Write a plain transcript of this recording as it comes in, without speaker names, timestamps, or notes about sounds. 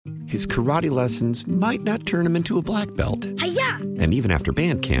his karate lessons might not turn him into a black belt. Hi-ya! And even after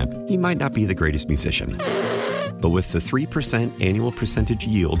band camp, he might not be the greatest musician. But with the 3% annual percentage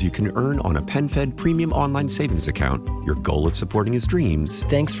yield you can earn on a PenFed premium online savings account, your goal of supporting his dreams...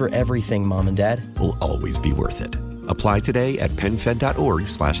 Thanks for everything, Mom and Dad. ...will always be worth it. Apply today at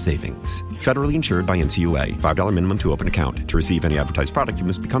PenFed.org/savings. Federally insured by NCUA. $5 minimum to open account. To receive any advertised product, you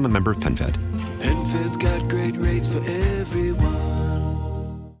must become a member of PenFed. PenFed's got great rates for everyone.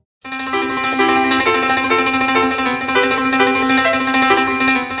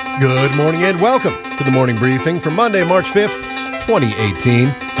 Good morning and welcome to the morning briefing for Monday, March 5th,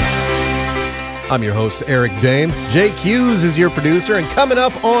 2018. I'm your host, Eric Dame. Jake Hughes is your producer, and coming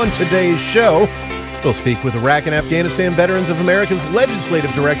up on today's show, we'll speak with Iraq and Afghanistan Veterans of America's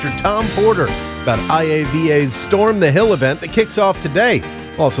Legislative Director, Tom Porter, about IAVA's Storm the Hill event that kicks off today.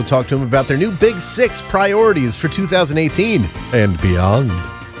 We'll also talk to him about their new Big Six priorities for 2018 and beyond.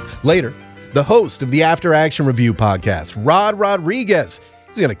 Later, the host of the After Action Review podcast, Rod Rodriguez,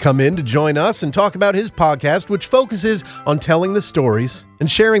 is going to come in to join us and talk about his podcast, which focuses on telling the stories and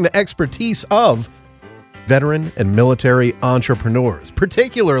sharing the expertise of veteran and military entrepreneurs,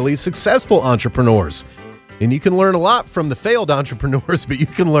 particularly successful entrepreneurs. And you can learn a lot from the failed entrepreneurs, but you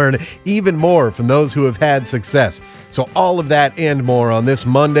can learn even more from those who have had success. So all of that and more on this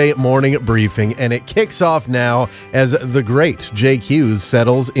Monday morning briefing, and it kicks off now as the great Jake Hughes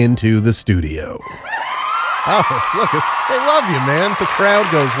settles into the studio. Oh, look, they love you, man. The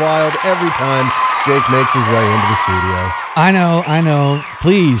crowd goes wild every time Jake makes his way into the studio. I know.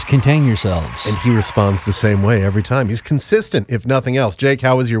 Please contain yourselves. And he responds the same way every time. He's consistent, if nothing else. Jake,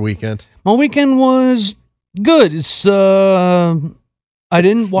 how was your weekend? My weekend was good. It's I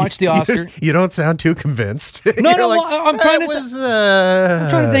didn't watch the Oscar. You don't sound too convinced. No, I'm trying to. I'm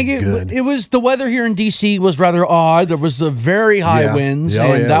trying to think. It was the weather here in D.C. was rather odd. There was a very high winds,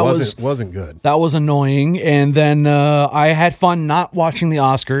 and that wasn't good. That was annoying. And then I had fun not watching the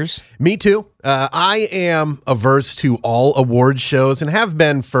Oscars. Me too. I am averse to all award shows and have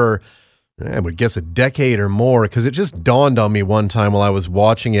been for, I would guess, a decade or more, because it just dawned on me one time while I was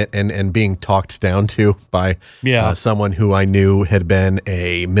watching it and being talked down to by someone who I knew had been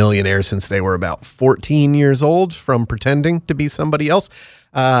a millionaire since they were about 14 years old from pretending to be somebody else.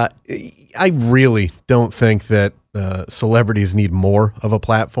 I really don't think that celebrities need more of a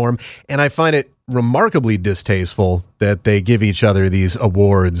platform, and I find it remarkably distasteful that they give each other these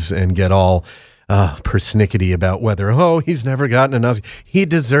awards and get all persnickety about whether, he's never gotten an Oscar. He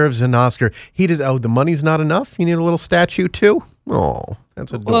deserves an Oscar. The money's not enough? You need a little statue too? Oh,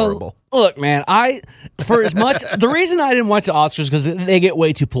 that's adorable. Well, look, man, the reason I didn't watch the Oscars is because they get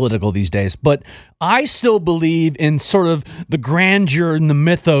way too political these days, but I still believe in sort of the grandeur and the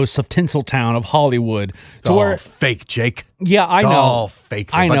mythos of Tinseltown, of Hollywood. It's all fake, Jake. Yeah, I know. It's all fake.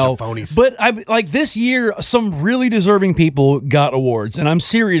 It's a bunch of phonies. But this year, some really deserving people got awards, and I'm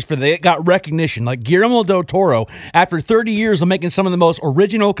serious for that. They got recognition. Like Guillermo del Toro, after 30 years of making some of the most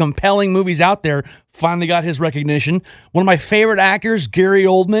original, compelling movies out there, finally got his recognition. One of my favorite actors, Gary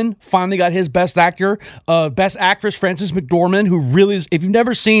Oldman, finally got his Best Actor. Best Actress, Frances McDormand, who really is, if you've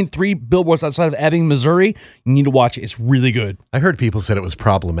never seen Three Billboards Outside of Ebbing, Missouri, you need to watch it. It's really good. I heard people said it was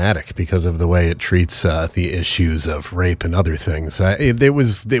problematic because of the way it treats the issues of rape and other things. It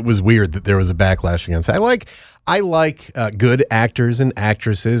was weird that there was a backlash against it. I like good actors and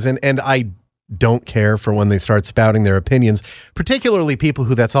actresses, and I don't care for when they start spouting their opinions, particularly people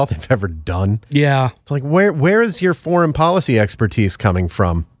who that's all they've ever done. Yeah. It's like, where is your foreign policy expertise coming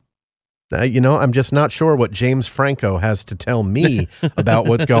from? I'm just not sure what James Franco has to tell me about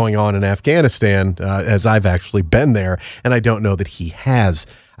what's going on in Afghanistan, as I've actually been there, and I don't know that he has.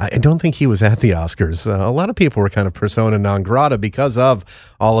 I don't think he was at the Oscars. A lot of people were kind of persona non grata because of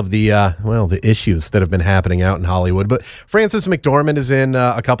all of the issues that have been happening out in Hollywood. But Frances McDormand is in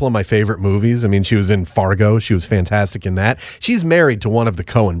a couple of my favorite movies. I mean, she was in Fargo. She was fantastic in that. She's married to one of the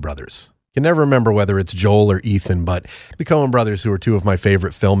Coen brothers. Can never remember whether it's Joel or Ethan, but the Coen brothers, who are two of my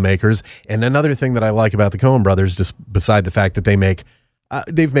favorite filmmakers. And another thing that I like about the Coen brothers, just beside the fact that they've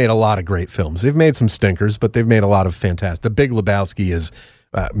made a lot of great films. They've made some stinkers, but they've made a lot of fantastic. The Big Lebowski is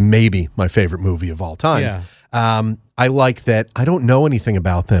maybe my favorite movie of all time. Yeah. I like that I don't know anything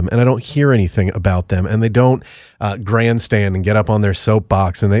about them, and I don't hear anything about them, and they don't grandstand and get up on their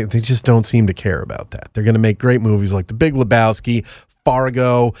soapbox, and they just don't seem to care about that. They're going to make great movies like The Big Lebowski,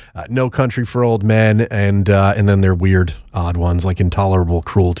 Fargo, No Country for Old Men, and then their weird, odd ones like Intolerable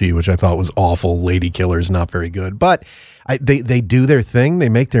Cruelty, which I thought was awful. Lady Killers, not very good. But they do their thing, they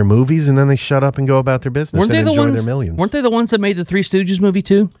make their movies, and then they shut up and go about their business and enjoy their millions. Weren't they the ones that made the Three Stooges movie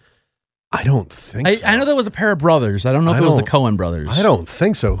too? I don't think so. I know there was a pair of brothers. I don't know if it was the Coen brothers. I don't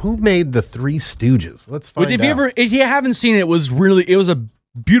think so. Who made the Three Stooges? Let's find out. If you haven't seen it, it was a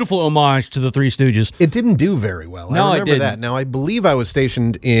beautiful homage to the Three Stooges. It didn't do very well. No, I remember it didn't. that. Now, I believe I was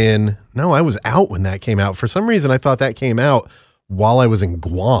stationed in... No, I was out when that came out. For some reason, I thought that came out while I was in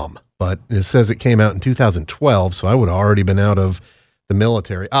Guam. But it says it came out in 2012, so I would have already been out of the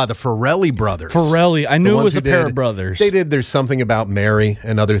military. The Farrelly brothers. I knew it was a pair of brothers. They did There's Something About Mary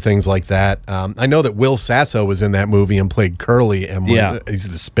and other things like that. I know that Will Sasso was in that movie and played Curly, and he's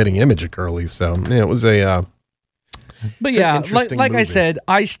the spitting image of Curly. So it was a... But yeah, like I said,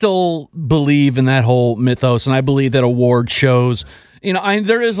 I still believe in that whole mythos, and I believe that award shows,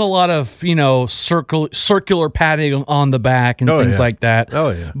 there is a lot of, circular patting on the back and things like that.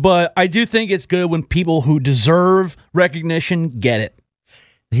 Oh, yeah. But I do think it's good when people who deserve recognition get it.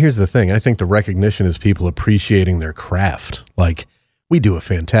 Here's the thing. I think the recognition is people appreciating their craft. Like, we do a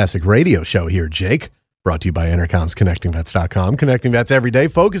fantastic radio show here, Jake. Brought to you by Entercom's ConnectingVets.com. Connecting Vets every day,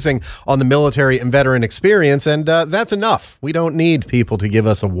 focusing on the military and veteran experience, and that's enough. We don't need people to give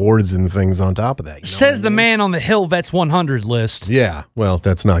us awards and things on top of that. Says the man on the Hill Vets 100 list. Yeah, well,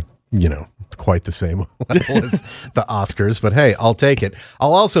 that's not, quite the same level as the Oscars, but hey, I'll take it.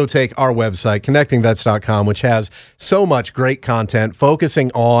 I'll also take our website, ConnectingVets.com, which has so much great content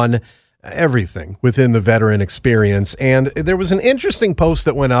focusing on everything within the veteran experience. And there was an interesting post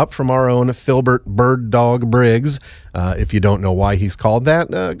that went up from our own Filbert Bird Dog Briggs. If you don't know why he's called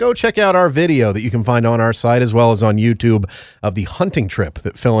that, go check out our video that you can find on our site as well as on YouTube of the hunting trip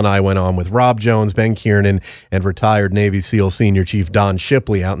that Phil and I went on with Rob Jones, Ben Kiernan, and retired Navy SEAL Senior Chief Don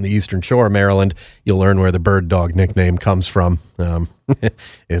Shipley out in the Eastern Shore of Maryland. You'll learn where the bird dog nickname comes from.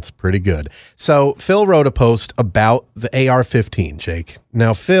 It's pretty good. So Phil wrote a post about the AR-15, Jake.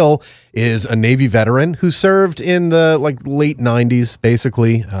 Now, Phil is a Navy veteran who served in the late 90s,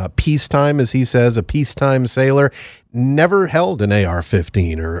 basically. Peacetime, as he says, a peacetime sailor. Never held an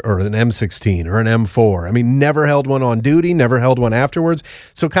AR-15 or an M16 or an M4. I mean, never held one on duty, never held one afterwards.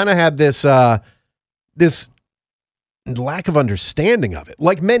 So kind of had this lack of understanding of it,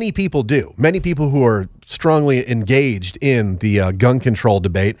 like many people do. Many people who are strongly engaged in the gun control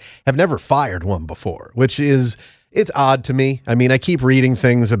debate have never fired one before, which is... It's odd to me. I mean, I keep reading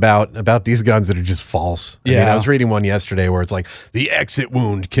things about these guns that are just false. I mean, I was reading one yesterday where it's like, the exit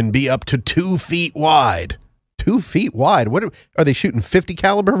wound can be up to 2 feet wide. 2 feet wide? What are they shooting 50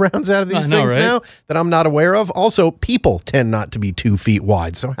 caliber rounds out of these things now that I'm not aware of? Also, people tend not to be 2 feet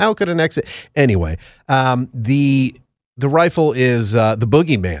wide. So how could an exit... Anyway, the rifle is the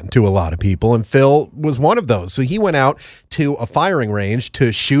boogeyman to a lot of people, and Phil was one of those. So he went out to a firing range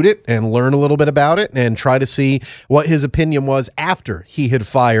to shoot it and learn a little bit about it and try to see what his opinion was after he had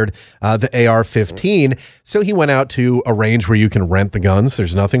fired the AR-15. So he went out to a range where you can rent the guns.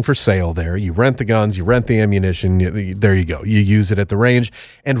 There's nothing for sale there. You rent the guns, you rent the ammunition. There you go. You use it at the range,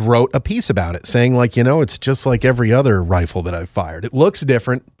 and wrote a piece about it saying, it's just like every other rifle that I've fired. It looks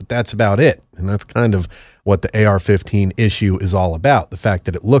different, but that's about it. And that's kind of what the AR-15 issue is all about, the fact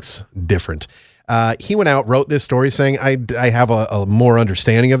that it looks different. He went out, wrote this story saying, I have a more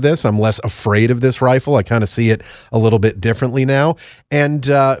understanding of this. I'm less afraid of this rifle. I kind of see it a little bit differently now. And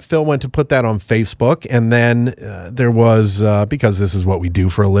Phil went to put that on Facebook. And then there was, because this is what we do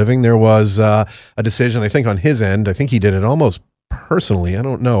for a living, there was a decision, I think on his end, I think he did it almost personally, I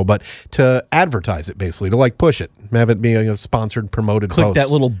don't know, but to advertise it, basically, to push it, have it be a sponsored, promoted post. Click that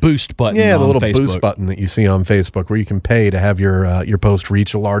little boost button. Yeah, the little Facebook. Boost button that you see on Facebook, where you can pay to have your post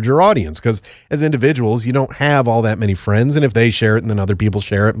reach a larger audience. Because as individuals, you don't have all that many friends, and if they share it, and then other people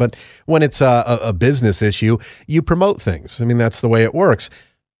share it. But when it's a business issue, you promote things. I mean, that's the way it works.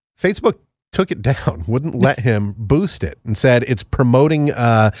 Facebook took it down, wouldn't let him boost it, and said it's promoting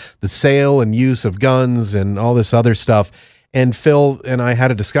the sale and use of guns and all this other stuff. And Phil and I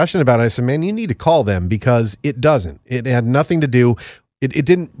had a discussion about it. I said, man, you need to call them, because it doesn't. It had nothing to do. It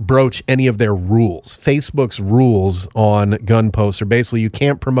didn't broach any of their rules. Facebook's rules on gun posts are basically you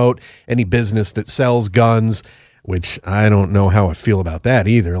can't promote any business that sells guns, which I don't know how I feel about that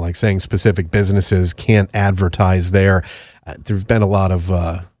either. Like saying specific businesses can't advertise there. There's been a lot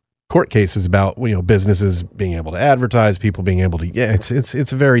of court cases about businesses being able to advertise, people being able to. Yeah, it's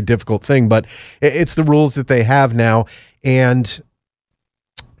a very difficult thing, but it's the rules that they have now. And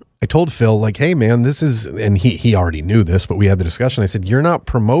I told Phil, hey man, this is, and he already knew this, but we had the discussion. I said, you're not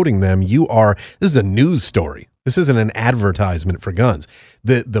promoting them. This is a news story. This isn't an advertisement for guns.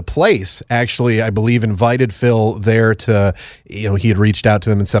 The place actually, I believe, invited Phil there to, he had reached out to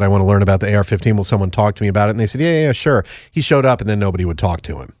them and said, I want to learn about the AR-15. Will someone talk to me about it? And they said, yeah, sure. He showed up, and then nobody would talk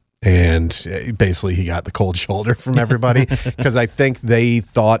to him. And basically he got the cold shoulder from everybody because I think they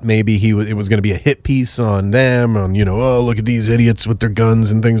thought maybe it was going to be a hit piece on them, on, oh, look at these idiots with their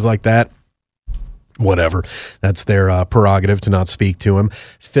guns and things like that. Whatever. That's their prerogative to not speak to him.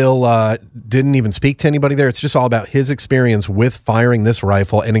 Phil didn't even speak to anybody there. It's just all about his experience with firing this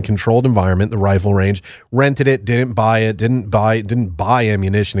rifle in a controlled environment, the rifle range. Rented it, didn't buy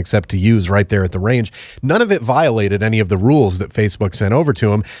ammunition except to use right there at the range. None of it violated any of the rules that Facebook sent over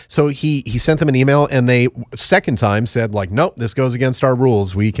to him. So he sent them an email, and they second time said, like, nope, this goes against our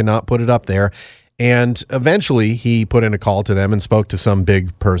rules. We cannot put it up there. And eventually he put in a call to them and spoke to some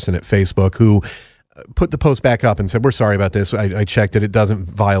big person at Facebook who put the post back up and said, we're sorry about this. I checked it. It doesn't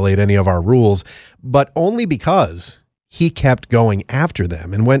violate any of our rules, but only because he kept going after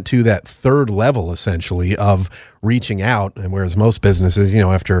them and went to that third level, essentially, of reaching out. And whereas most businesses,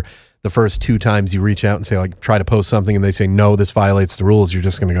 after the first 2 times you reach out and say, like, try to post something and they say, no, this violates the rules, you're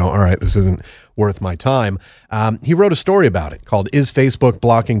just going to go, all right, this isn't worth my time. He wrote a story about it called, Is Facebook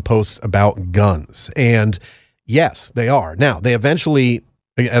Blocking Posts About Guns? And yes, they are. Now, they eventually,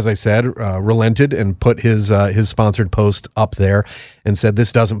 as I said, relented and put his sponsored post up there and said,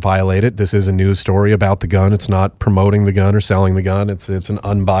 this doesn't violate it. This is a news story about the gun. It's not promoting the gun or selling the gun. It's an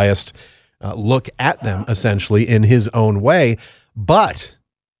unbiased look at them, essentially, in his own way. But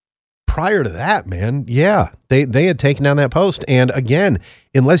prior to that, man, yeah, they had taken down that post. And again,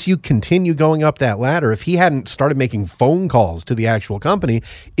 unless you continue going up that ladder, if he hadn't started making phone calls to the actual company,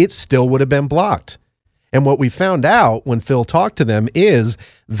 it still would have been blocked. And what we found out when Phil talked to them is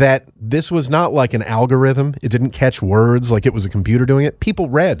that this was not like an algorithm. It didn't catch words like it was a computer doing it. People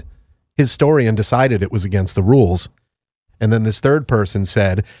read his story and decided it was against the rules. And then this third person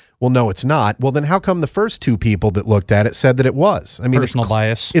said, well, no, it's not. Well, then how come the first 2 people that looked at it said that it was? I mean, personal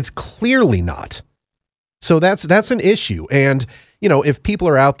bias. It's clearly not. So that's an issue. And, if people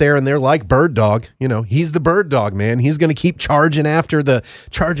are out there and they're like Bird Dog, he's the Bird Dog, man. He's going to keep charging after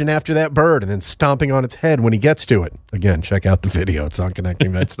that bird and then stomping on its head when he gets to it. Again, check out the video. It's on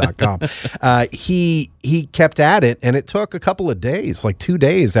connectingvets.com. He kept at it, and it took a couple of days, like 2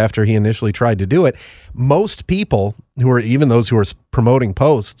 days after he initially tried to do it. Most people even those who are promoting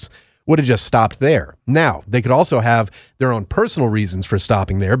posts, would have just stopped there. Now, they could also have their own personal reasons for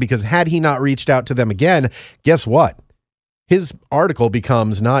stopping there, because had he not reached out to them again, guess what? His article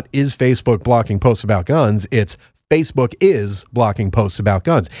becomes not, is Facebook blocking posts about guns? It's Facebook is blocking posts about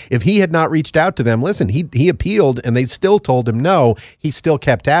guns. If he had not reached out to them, listen, he appealed and they still told him no. He still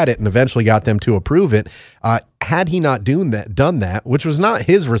kept at it and eventually got them to approve it. Had he not done that, which was not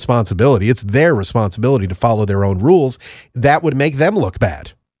his responsibility, it's their responsibility to follow their own rules, that would make them look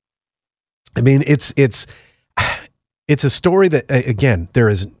bad. I mean, it's a story that, again, there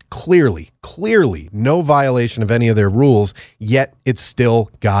is clearly no violation of any of their rules, yet it still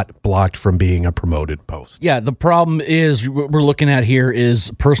got blocked from being a promoted post. Yeah, the problem is what we're looking at here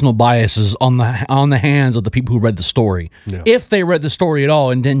is personal biases on the hands of the people who read the story. Yeah. If they read the story at all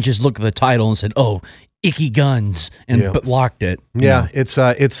and didn't just look at the title and said, "Oh, icky guns," and blocked it. Yeah, it's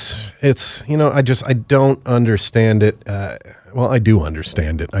I don't understand it. Well, I do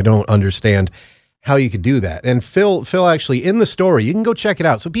understand it. I don't understand how you could do that. And Phil actually, in the story, you can go check it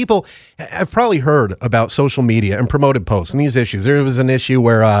out. So people have probably heard about social media and promoted posts and these issues. There was an issue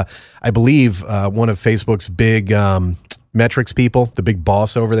where I believe one of Facebook's big metrics people, the big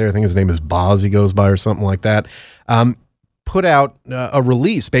boss over there, I think his name is Boz, he goes by, or something like that, put out a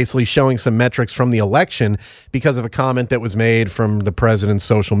release basically showing some metrics from the election because of a comment that was made from the president's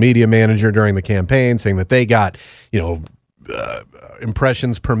social media manager during the campaign, saying that they got,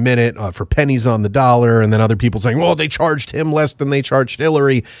 impressions per minute for pennies on the dollar, and then other people saying, well, they charged him less than they charged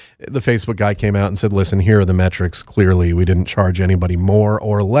Hillary. The Facebook guy came out and said, listen, here are the metrics. Clearly, we didn't charge anybody more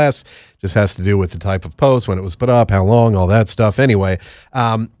or less. Just has to do with the type of post, when it was put up, how long, all that stuff. Anyway,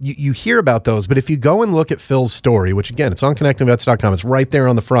 you hear about those, but if you go and look at Phil's story, which again, it's on connectingvets.com, it's right there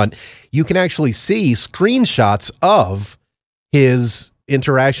on the front, you can actually see screenshots of his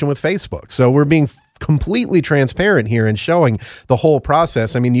interaction with Facebook. So we're being completely transparent here and showing the whole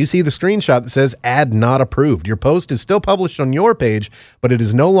process. I mean, you see the screenshot that says ad not approved. Your post is still published on your page, but it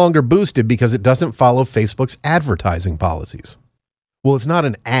is no longer boosted because it doesn't follow Facebook's advertising policies. Well, it's not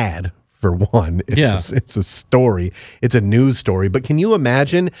an ad, for one. It's a story. It's a news story. But can you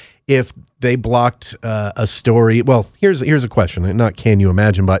imagine if they blocked a story? Well, here's a question. Not can you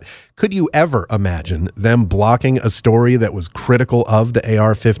imagine, but could you ever imagine them blocking a story that was critical of the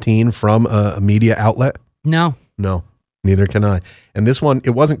AR-15 from a media outlet? No. Neither can I. And this one,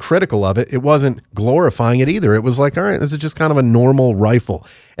 it wasn't critical of it. It wasn't glorifying it either. It was like, all right, this is just kind of a normal rifle.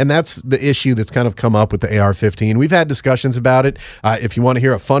 And that's the issue that's kind of come up with the AR-15. We've had discussions about it. If you want to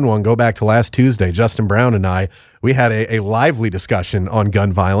hear a fun one, go back to last Tuesday. Justin Brown and I, we had a lively discussion on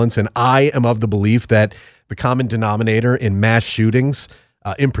gun violence. And I am of the belief that the common denominator in mass shootings,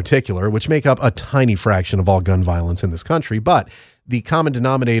 in particular, which make up a tiny fraction of all gun violence in this country, but the common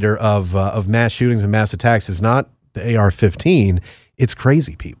denominator of mass shootings and mass attacks is not the AR-15, it's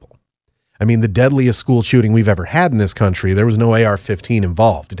crazy people. I mean, the deadliest school shooting we've ever had in this country, there was no AR-15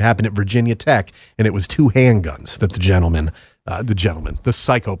 involved. It happened at Virginia Tech, and it was 2 handguns that the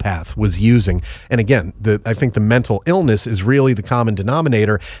psychopath was using. And again, I think the mental illness is really the common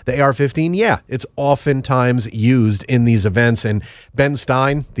denominator. The AR-15, yeah, it's oftentimes used in these events. And Ben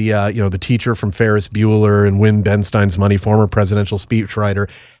Stein, the teacher from Ferris Bueller and Win Ben Stein's Money, former presidential speechwriter,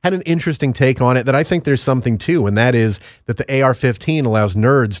 had an interesting take on it that I think there's something to, and that is that the AR-15 allows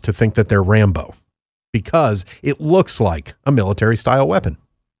nerds to think that they're Rambo because it looks like a military-style weapon.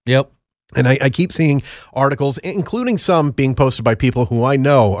 Yep. And I keep seeing articles, including some being posted by people who I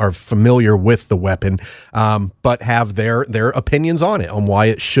know are familiar with the weapon, but have their opinions on it, on why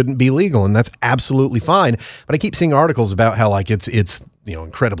it shouldn't be legal, and that's absolutely fine. But I keep seeing articles about how like it's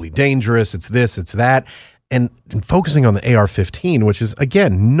incredibly dangerous, it's this, it's that, and focusing on the AR-15, which is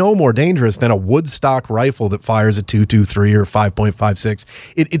again no more dangerous than a woodstock rifle that fires a .223 or 5.56.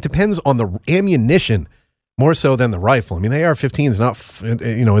 It depends on the ammunition more so than the rifle. I mean, the AR-15 is not,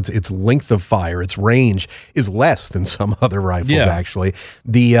 its length of fire, its range is less than some other rifles, actually.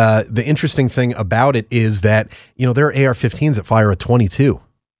 The interesting thing about it is that, there are AR-15s that fire a 22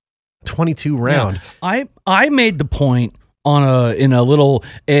 round. Yeah. I made the point in a little,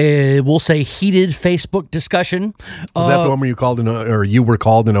 we'll say, heated Facebook discussion. Was that the one where you were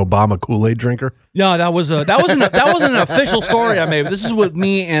called an Obama Kool-Aid drinker? No, that wasn't an official story I made. This is with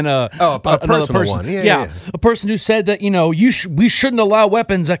me and another person. One. Yeah, a person who said that we shouldn't allow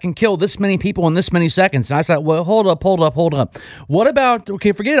weapons that can kill this many people in this many seconds. And I said, well, hold up. What about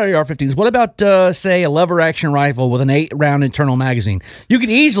forget AR-15s? What about say a lever action rifle with an 8-round internal magazine? You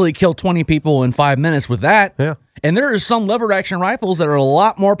could easily kill 20 people in 5 minutes with that. Yeah. And there are some lever action rifles that are a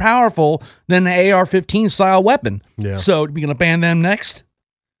lot more powerful than the AR-15 style weapon. Yeah. So we're going to ban them next.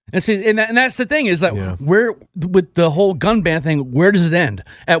 And see, and that's the thing is that where with the whole gun ban thing, where does it end?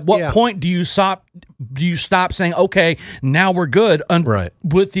 At what point do you stop? Do you stop saying, okay, now we're good? Right.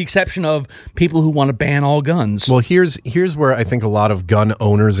 With the exception of people who want to ban all guns. Well, here's where I think a lot of gun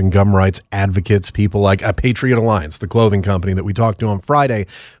owners and gun rights advocates, people like Patriot Alliance, the clothing company that we talked to on Friday,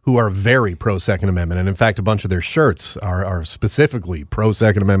 who are very pro Second Amendment, and in fact, a bunch of their shirts are specifically pro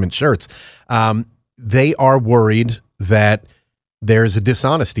Second Amendment shirts. They are worried that there's a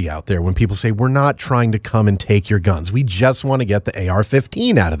dishonesty out there when people say, we're not trying to come and take your guns. We just want to get the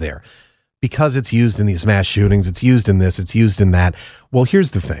AR-15 out of there because it's used in these mass shootings. It's used in this. It's used in that. Well,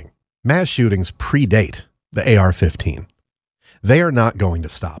 here's the thing. Mass shootings predate the AR-15. They are not going to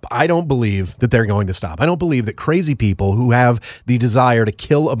stop. I don't believe that they're going to stop. I don't believe that crazy people who have the desire to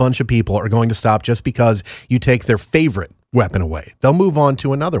kill a bunch of people are going to stop just because you take their favorite weapon away. They'll move on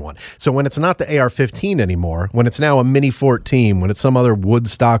to another one. So when it's not the AR-15 anymore, when it's now a Mini 14, when it's some other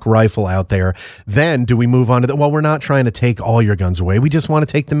woodstock rifle out there, then do we move on to well, we're not trying to take all your guns away. We just want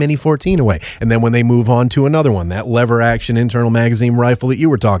to take the Mini 14 away. And then when they move on to another one, that lever action internal magazine rifle that you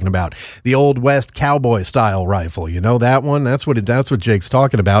were talking about, the old West cowboy style rifle, that one, that's what Jake's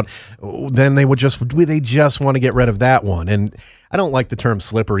talking about. Then they just want to get rid of that one. And I don't like the term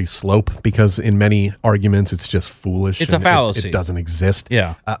slippery slope because in many arguments it's just foolish. It's a fallacy. It doesn't exist.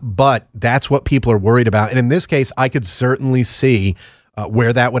 Yeah. But that's what people are worried about. And in this case, I could certainly see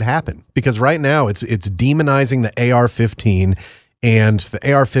where that would happen because right now it's demonizing the AR-15, and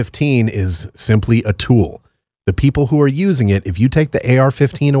the AR-15 is simply a tool. The people who are using it, if you take the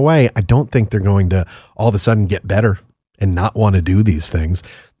AR-15 away, I don't think they're going to all of a sudden get better and not want to do these things.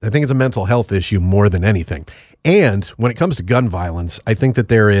 I think it's a mental health issue more than anything. And when it comes to gun violence, I think that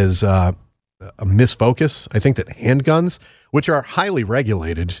there is a misfocus. I think that handguns, which are highly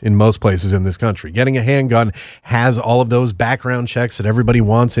regulated in most places in this country, getting a handgun has all of those background checks that everybody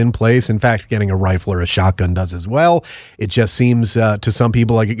wants in place. In fact, getting a rifle or a shotgun does as well. It just seems to some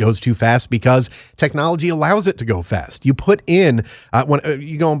people like it goes too fast because technology allows it to go fast. You put in, when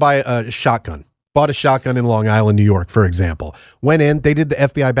you go and buy a shotgun, bought a shotgun in Long Island, New York, for example. Went in, they did the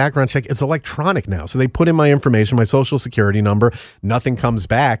FBI background check. It's electronic now. So they put in my information, my social security number. Nothing comes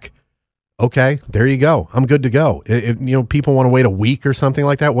back. Okay, there you go. I'm good to go. People want to wait a week or something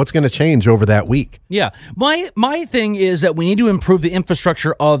like that. What's going to change over that week? Yeah. My thing is that we need to improve the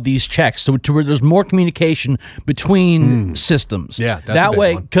infrastructure of these checks to where there's more communication between systems. Yeah, that's a that big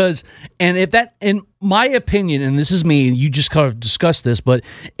way, one. because, and if that, in my opinion, and this is me, and you just kind of discussed this, but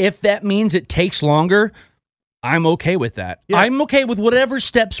if that means it takes longer, I'm okay with that. Yeah. I'm okay with whatever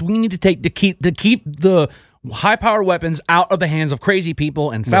steps we need to take to keep the high-powered weapons out of the hands of crazy people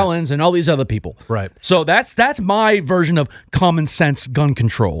and felons and all these other people. Right. So that's my version of common sense gun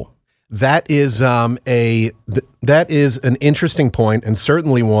control. That is that is an interesting point, and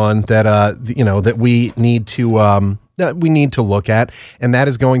certainly one that that we need to look at, and that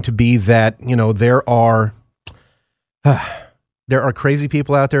is going to be that there are crazy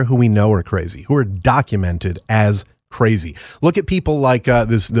people out there who we know are crazy, who are documented as crazy. Look at people like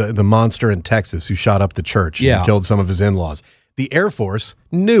the monster in Texas who shot up the church and killed some of his in-laws. The Air Force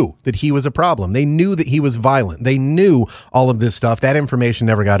knew that he was a problem. They knew that he was violent. They knew all of this stuff. That information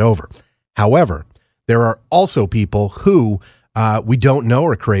never got over. However, there are also people who we don't know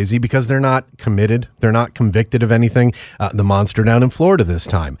are crazy because they're not committed. They're not convicted of anything. The monster down in Florida this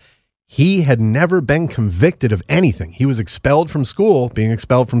time. He had never been convicted of anything. He was expelled from school. Being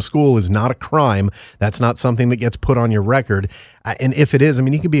expelled from school is not a crime. That's not something that gets put on your record. And if it is, I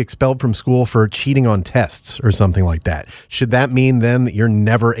mean, you could be expelled from school for cheating on tests or something like that. Should that mean then that you're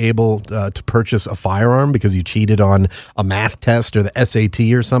never able to purchase a firearm because you cheated on a math test or the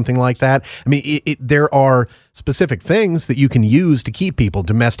SAT or something like that? I mean, there are specific things that you can use to keep people.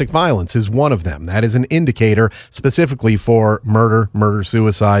 Domestic violence is one of them. That is an indicator specifically for murder,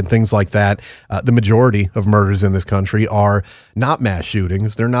 suicide, things like that. The majority of murders in this country are not mass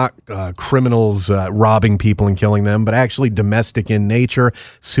shootings. They're not criminals robbing people and killing them, but actually domestic in nature.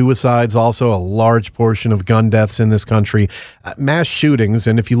 Suicide's also a large portion of gun deaths in this country. Mass shootings,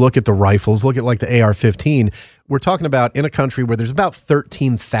 and if you look at the rifles, look at like the AR-15, we're talking about in a country where there's about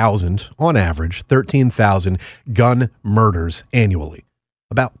 13,000, on average, 13,000 gun murders annually.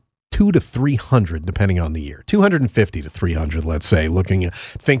 About 200 to 300, depending on the year. 250 to 300, let's say,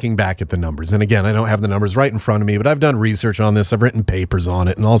 thinking back at the numbers. And again, I don't have the numbers right in front of me, but I've done research on this. I've written papers on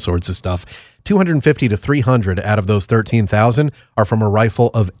it and all sorts of stuff. 250 to 300 out of those 13,000 are from a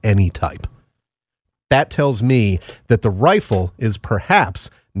rifle of any type. That tells me that the rifle is perhaps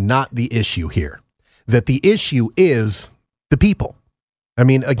not the issue here. That the issue is the people. I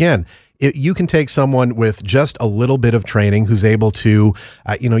mean, again, you can take someone with just a little bit of training who's able to,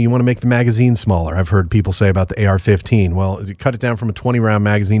 you want to make the magazine smaller. I've heard people say about the AR-15. Well, you cut it down from a 20-round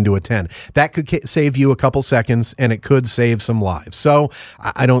magazine to a 10. That could save you a couple seconds, and it could save some lives. So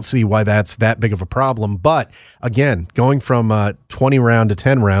I don't see why that's that big of a problem. But again, going from 20 round to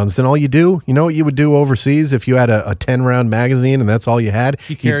 10 rounds, then all you do, you know what you would do overseas if you had a 10-round magazine and that's all you had?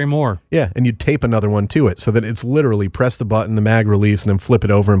 You carry more. Yeah, and you'd tape another one to it so that it's literally press the button, the mag release, and then flip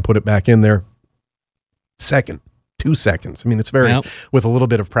it over and put it back in there. 2 seconds. I mean, it's very, with a little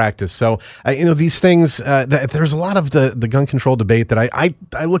bit of practice. So, these things, there's a lot of the gun control debate that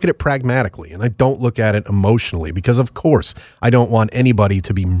I look at it pragmatically, and I don't look at it emotionally because, of course, I don't want anybody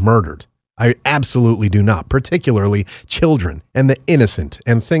to be murdered. I absolutely do not, particularly children and the innocent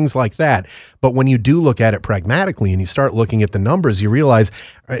and things like that. But when you do look at it pragmatically and you start looking at the numbers, you realize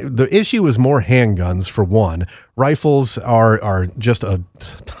the issue is more handguns, for one. Rifles are just a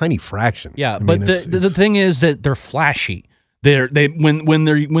tiny fraction. Yeah, but the thing is that they're flashy. When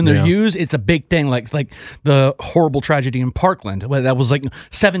they're used, it's a big thing. Like the horrible tragedy in Parkland, where that was like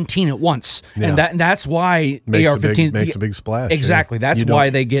 17 at once, and that's why AR-15 makes a big splash. Exactly, that's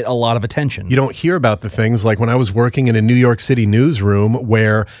why they get a lot of attention. You don't hear about the things like when I was working in a New York City newsroom,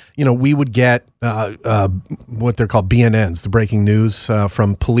 where we would get what they're called BNNs, the breaking news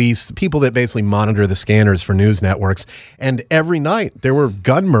from police, people that basically monitor the scanners for news networks. And every night there were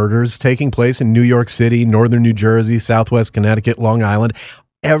gun murders taking place in New York City, northern New Jersey, southwest Connecticut, Long Island.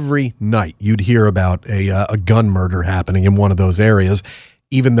 Every night you'd hear about a gun murder happening in one of those areas.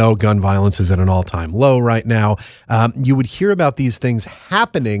 Even though gun violence is at an all-time low right now, you would hear about these things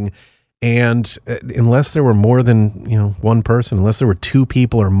happening. And unless there were more than, one person, unless there were two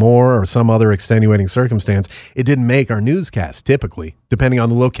people or more or some other extenuating circumstance, it didn't make our newscast typically, depending on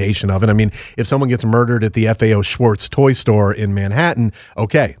the location of it. I mean, if someone gets murdered at the FAO Schwartz toy store in Manhattan,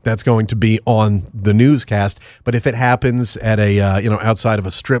 okay, that's going to be on the newscast. But if it happens at outside of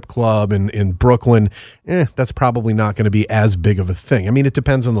a strip club in Brooklyn, that's probably not going to be as big of a thing. I mean, it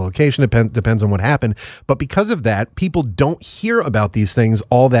depends on the location, it depends on what happened. But because of that, people don't hear about these things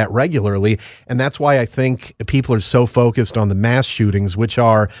all that regularly. regularly. And that's why I think people are so focused on the mass shootings, which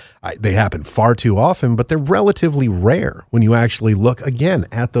they happen far too often, but they're relatively rare when you actually look again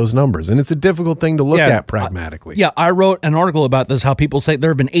at those numbers. And it's a difficult thing to look at pragmatically. I wrote an article about this, how people say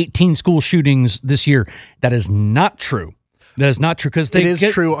there have been 18 school shootings this year. That is not true. That is not true, because it is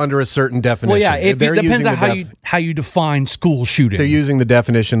true under a certain definition. Well, yeah, it depends on how you define school shooting. They're using the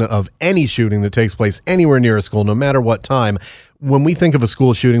definition of any shooting that takes place anywhere near a school, no matter what time. When we think of a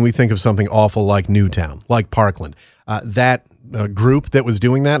school shooting, we think of something awful like Newtown, like Parkland. That group that was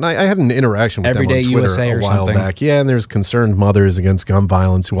doing that, and I had an interaction with Everyday them on Twitter USA a while something. back. Yeah, and there's Concerned Mothers Against Gun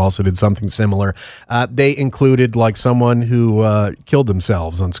Violence who also did something similar. They included like someone who killed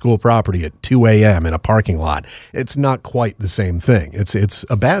themselves on school property at 2 a.m. in a parking lot. It's not quite the same thing. It's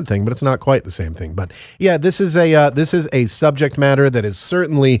a bad thing, but it's not quite the same thing. But yeah, this is a subject matter that is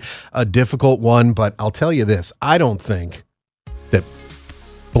certainly a difficult one. But I'll tell you this: I don't think that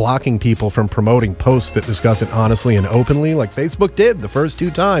blocking people from promoting posts that discuss it honestly and openly, like Facebook did the first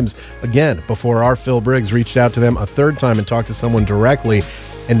 2 times, again, before our Phil Briggs reached out to them a third time and talked to someone directly,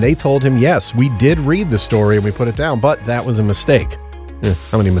 and they told him, yes, we did read the story and we put it down, but that was a mistake.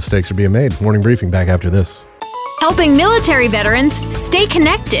 How many mistakes are being made? Morning Briefing back after this. Helping military veterans stay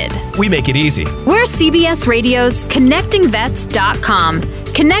connected. We make it easy. We're CBS Radio's ConnectingVets.com.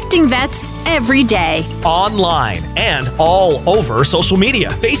 Connecting vets every day. Online and all over social media.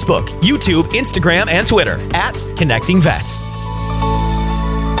 Facebook, YouTube, Instagram, and Twitter at Connecting Vets.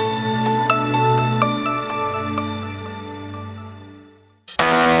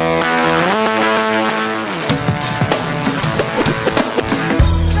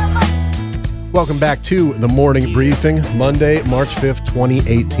 Welcome back to the Morning Briefing, Monday, March 5th,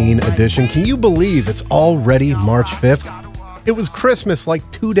 2018 edition. Can you believe it's already March 5th? It was Christmas like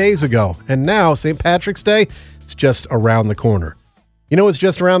 2 days ago, and now St. Patrick's Day, it's just around the corner. You know what's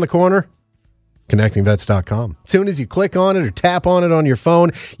just around the corner? ConnectingVets.com. As soon as you click on it or tap on it on your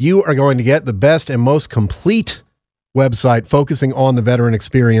phone, you are going to get the best and most complete website focusing on the veteran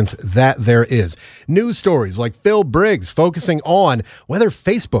experience that there is. News stories like Phil Briggs focusing on whether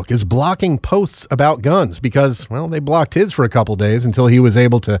Facebook is blocking posts about guns because, well, they blocked his for a couple days until he was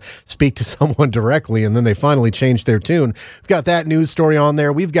able to speak to someone directly, and then they finally changed their tune. We've got that news story on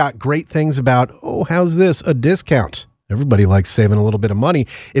there. We've got great things about, how's this? A discount. Everybody likes saving a little bit of money.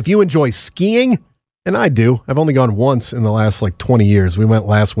 If you enjoy skiing, and I do. I've only gone once in the last 20 years. We went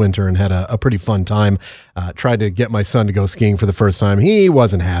last winter and had a pretty fun time. Tried to get my son to go skiing for the first time. He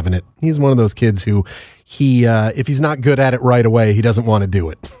wasn't having it. He's one of those kids who if he's not good at it right away, he doesn't want to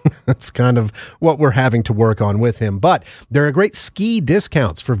do it. That's kind of what we're having to work on with him. But there are great ski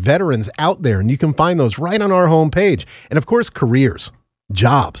discounts for veterans out there, and you can find those right on our homepage. And of course, careers,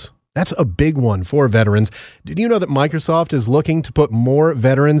 jobs. That's a big one for veterans. Did you know that Microsoft is looking to put more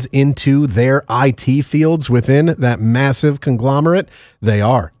veterans into their IT fields within that massive conglomerate? They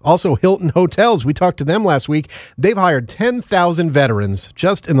are. Also, Hilton Hotels, we talked to them last week. They've hired 10,000 veterans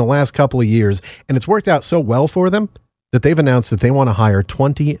just in the last couple of years, and it's worked out so well for them that they've announced that they want to hire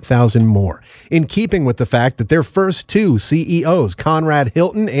 20,000 more. In keeping with the fact that their first 2 CEOs, Conrad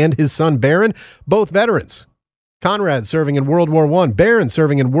Hilton and his son Barron, both veterans. Conrad serving in World War I, Barron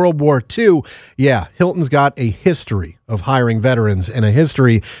serving in World War II. Yeah, Hilton's got a history of hiring veterans and a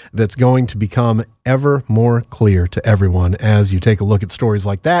history that's going to become ever more clear to everyone as you take a look at stories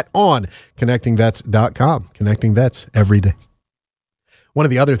like that on ConnectingVets.com. Connecting Vets every day. One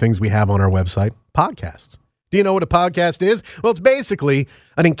of the other things we have on our website, podcasts. Do you know what a podcast is? Well, it's basically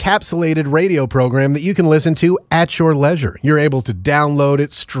an encapsulated radio program that you can listen to at your leisure. You're able to download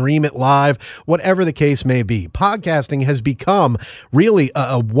it, stream it live, whatever the case may be. Podcasting has become really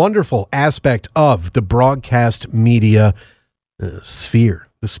a wonderful aspect of the broadcast media sphere,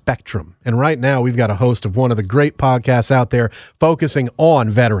 the spectrum. And right now we've got a host of one of the great podcasts out there focusing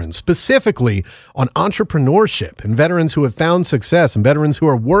on veterans, specifically on entrepreneurship and veterans who have found success and veterans who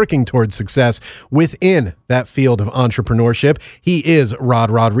are working towards success within that field of entrepreneurship. He is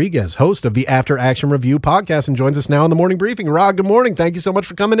Rod Rodriguez, host of the After Action Review podcast, and joins us now in the Morning Briefing. Rod, good morning. Thank you so much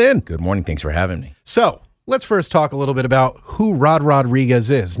for coming in. Good morning. Thanks for having me. So, let's first talk a little bit about who Rod Rodriguez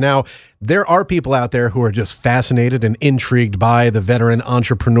is. Now, there are people out there who are just fascinated and intrigued by the veteran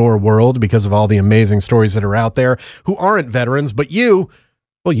entrepreneur world because of all the amazing stories that are out there who aren't veterans, but you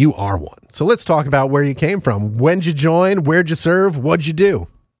are one. So let's talk about where you came from. When'd you join? Where'd you serve? What'd you do?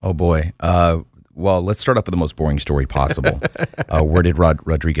 Oh, boy. Well, let's start off with the most boring story possible. Where did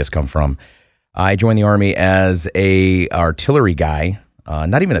Rodriguez come from? I joined the Army as a artillery guy.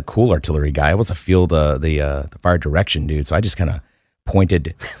 Not even a cool artillery guy. I was a field, the fire direction dude. So I just kind of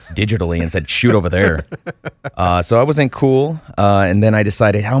pointed digitally and said, shoot over there. So I wasn't cool. And then I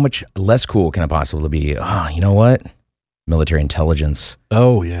decided, how much less cool can I possibly be? You know what? Military intelligence.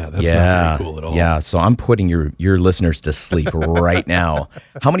 Oh, yeah. That's not very cool at all. Yeah. So I'm putting your listeners to sleep right now.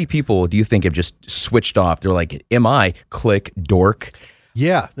 How many people do you think have just switched off? They're like, MI, click, dork.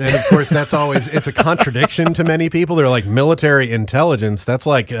 Yeah. And of course, it's a contradiction to many people. They're like, military intelligence, that's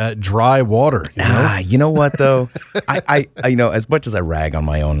like dry water. You know? You know what, though? I as much as I rag on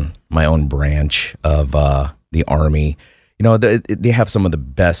my own branch of the Army, they have some of the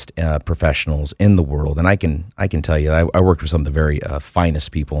best professionals in the world. And I can tell you, I worked with some of the very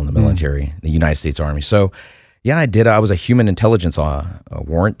finest people in the military, the United States Army. So, yeah, I did. I was a human intelligence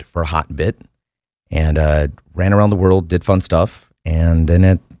warrant for a hot bit and ran around the world, did fun stuff. And then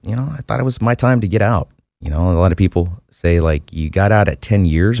I thought it was my time to get out. A lot of people say, like, you got out at 10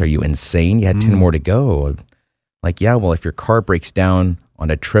 years. Are you insane? You had 10 more to go. Like, yeah, well, if your car breaks down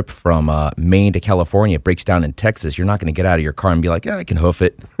on a trip from Maine to California, it breaks down in Texas, you're not going to get out of your car and be like, yeah, I can hoof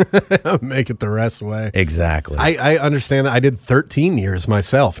it. Make it the rest way. Exactly. I understand that. I did 13 years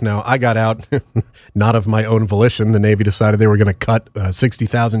myself. Now, I got out not of my own volition. The Navy decided they were going to cut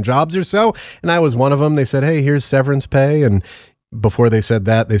 60,000 jobs or so, and I was one of them. They said, hey, here's severance pay, and before they said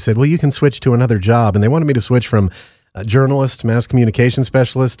that, they said, well, you can switch to another job. And they wanted me to switch from a journalist, mass communication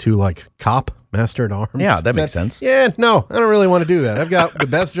specialist to like cop, master at arms. Yeah, that makes sense. Yeah, no, I don't really want to do that. I've got the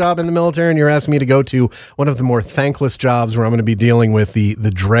best job in the military, and you're asking me to go to one of the more thankless jobs where I'm going to be dealing with the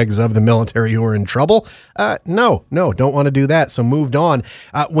dregs of the military who are in trouble. No, don't want to do that. So moved on.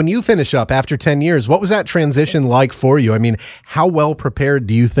 When you finish up after 10 years, what was that transition like for you? I mean, how well prepared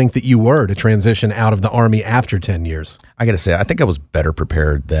do you think that you were to transition out of the Army after 10 years? I got to say, I think I was better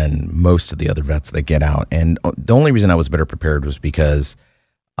prepared than most of the other vets that get out. And the only reason I was better prepared was because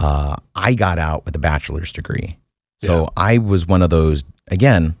I got out with a bachelor's degree. So I was one of those,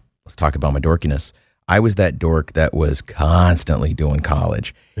 again, let's talk about my dorkiness. I was that dork that was constantly doing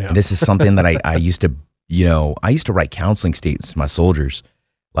college. Yeah. And this is something that I used to, I used to write counseling statements to my soldiers.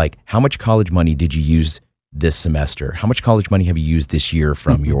 Like, how much college money did you use this semester? How much college money have you used this year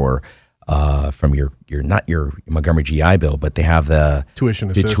from your not your Montgomery GI Bill, but they have the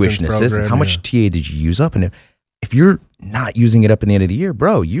tuition assistance. How much TA did you use up? And if you're not using it up in the end of the year,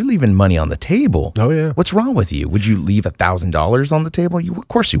 bro, you're leaving money on the table. Oh, yeah. What's wrong with you? Would you leave $1,000 on the table? Of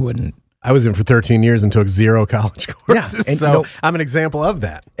course you wouldn't. I was in for 13 years and took 0 college courses. Yeah, so I'm an example of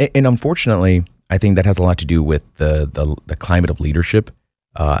that. And unfortunately, I think that has a lot to do with the climate of leadership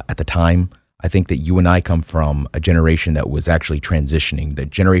at the time. I think that you and I come from a generation that was actually transitioning, the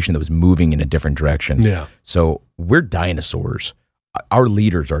generation that was moving in a different direction. Yeah. So we're dinosaurs. Our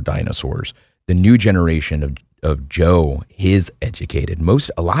leaders are dinosaurs. The new generation of Joe is educated.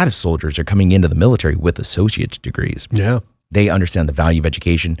 A lot of soldiers are coming into the military with associate's degrees. Yeah. They understand the value of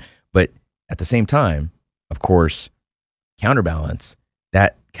education, but at the same time, of course, counterbalance,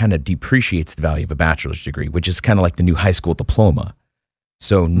 that kind of depreciates the value of a bachelor's degree, which is kind of like the new high school diploma.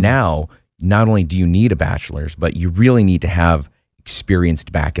 So now, not only do you need a bachelor's, but you really need to have experience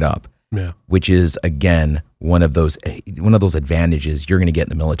to back it up. Yeah. Which is, again, one of those advantages you're going to get in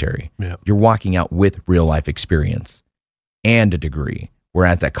the military. Yeah. You're walking out with real life experience and a degree,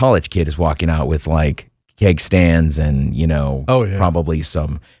 whereas that college kid is walking out with like keg stands and, probably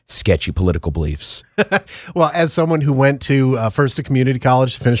some sketchy political beliefs. Well, as someone who went to first a community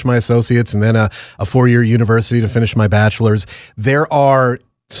college to finish my associates and then a 4-year university to finish my bachelor's, there are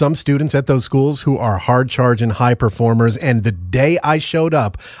some students at those schools who are hard charging high performers. And the day I showed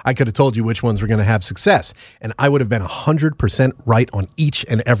up, I could have told you which ones were going to have success. And I would have been 100% right on each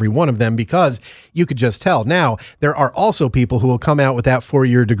and every one of them because you could just tell. Now, there are also people who will come out with that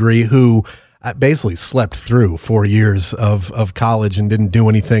 4-year degree who basically slept through 4 years of college and didn't do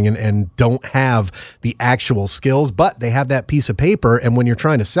anything and don't have the actual skills, but they have that piece of paper. And when you're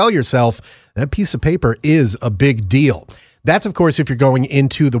trying to sell yourself, that piece of paper is a big deal. That's, of course, if you're going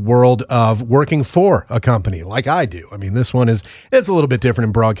into the world of working for a company like I do. I mean, this one it's a little bit different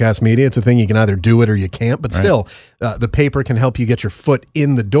in broadcast media. It's a thing you can either do it or you can't, but still, the paper can help you get your foot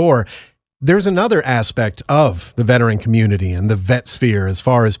in the door. There's another aspect of the veteran community and the vet sphere as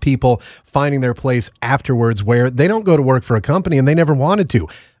far as people finding their place afterwards where they don't go to work for a company and they never wanted to.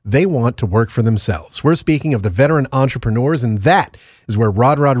 They want to work for themselves. We're speaking of the veteran entrepreneurs, and that is where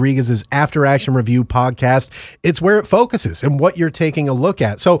Rod Rodriguez's After Action Review podcast, it's where it focuses and what you're taking a look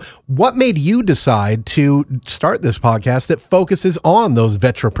at. So what made you decide to start this podcast that focuses on those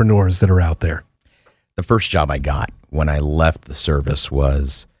vetrepreneurs that are out there? The first job I got when I left the service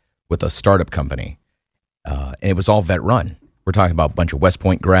was with a startup company, and it was all vet run. We're talking about a bunch of West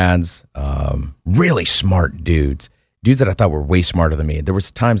Point grads, really smart dudes. dudes that I thought were way smarter than me. There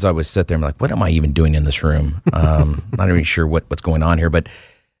was times I would sit there and be like, what am I even doing in this room? Not even sure what's going on here, but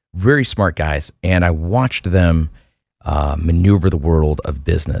very smart guys. And I watched them maneuver the world of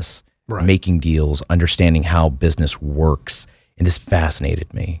business, making deals, understanding how business works. And this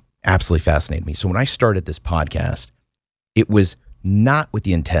fascinated me, absolutely fascinated me. So when I started this podcast, it was not with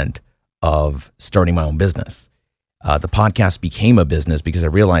the intent of starting my own business. The podcast became a business because I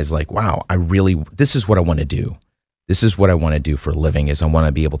realized like, wow, this is what I want to do. This is what I want to do for a living is I want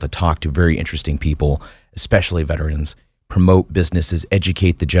to be able to talk to very interesting people, especially veterans, promote businesses,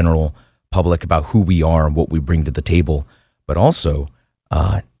 educate the general public about who we are and what we bring to the table. But also,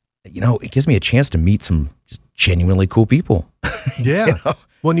 it gives me a chance to meet some just genuinely cool people. Yeah.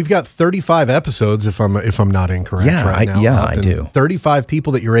 Well, and you've got 35 episodes, if I'm not incorrect, right now. Yeah, I do. 35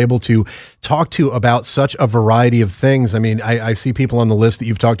 people that you're able to talk to about such a variety of things. I mean, I see people on the list that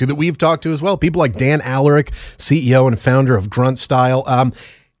you've talked to that we've talked to as well. People like Dan Alaric, CEO and founder of Grunt Style.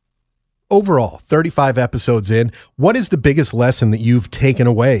 Overall, 35 episodes in, what is the biggest lesson that you've taken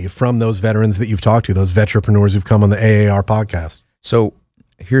away from those veterans that you've talked to, those vetrepreneurs who've come on the AAR podcast? So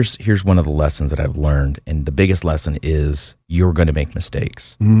here's one of the lessons that I've learned, and the biggest lesson is you're going to make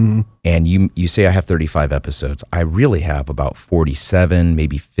mistakes. Mm-hmm. And you say I have 35 episodes. I really have about 47,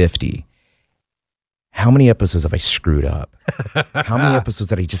 maybe 50. How many episodes have I screwed up? How many episodes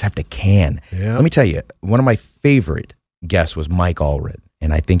that I just have to can? Yeah. Let me tell you, one of my favorite guests was Mike Allred,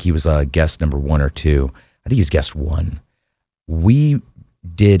 and I think he was guest number 1 or 2. I think he was guest 1. We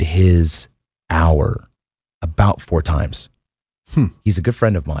did his hour about 4 times. He's a good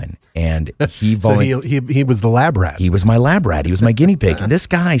friend of mine, and he he was the lab rat. He was my lab rat. He was my guinea pig. And this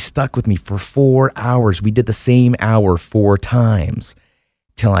guy stuck with me for 4 hours. We did the same hour 4 times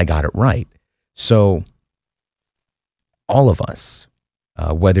till I got it right. So all of us,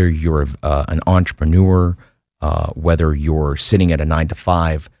 whether you're an entrepreneur, whether you're sitting at a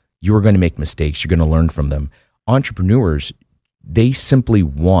 9-to-5, you're going to make mistakes. You're going to learn from them. Entrepreneurs, they should,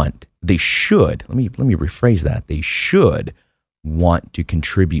 let me rephrase that. They should want to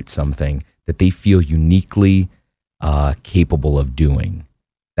contribute something that they feel uniquely capable of doing.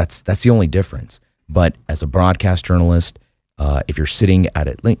 That's the only difference. But as a broadcast journalist, if you're sitting at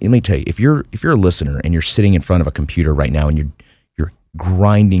it, let me tell you, if you're a listener and you're sitting in front of a computer right now and you're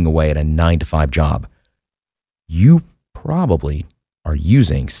grinding away at a 9-to-5 job, you probably are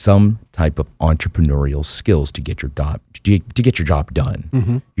using some type of entrepreneurial skills to get your job done.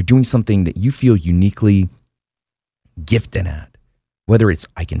 Mm-hmm. You're doing something that you feel uniquely gifted at. Whether it's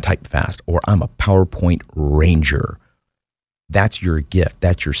I can type fast or I'm a PowerPoint ranger, that's your gift,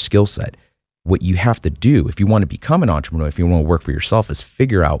 that's your skill set. What you have to do if you want to become an entrepreneur, if you want to work for yourself, is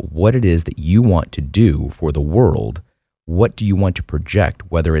figure out what it is that you want to do for the world. What do you want to project,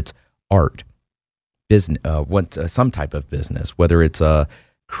 whether it's art, business, some type of business, whether it's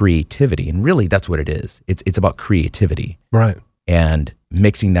creativity. And really that's what it is. It's about creativity. Right. And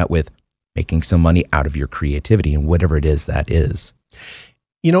mixing that with making some money out of your creativity and whatever it is that is.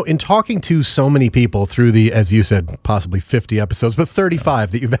 You know, in talking to so many people through the, as you said, possibly 50 episodes, but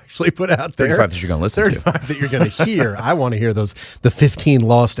 35 that you've actually put out there. 35 that you're going to listen to. 35 that you're going to hear. I want to hear the 15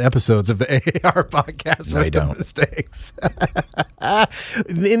 lost episodes of the AAR podcast with the mistakes.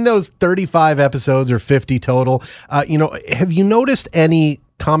 In those 35 episodes or 50 total, have you noticed any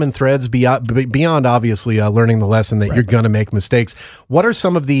common threads beyond obviously learning the lesson that you're going to make mistakes? What are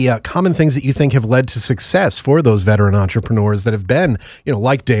some of the common things that you think have led to success for those veteran entrepreneurs that have been,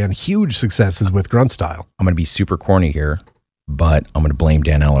 like Dan, huge successes with Grunt Style? I'm going to be super corny here, but I'm going to blame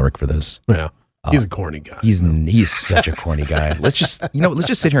Dan Alaric for this. Yeah. He's a corny guy. He's such a corny guy. Let's just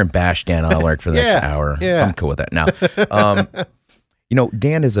sit here and bash Dan Alaric for the next hour. Yeah. I'm cool with that. Now,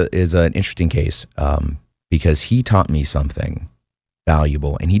 Dan is an interesting case because he taught me something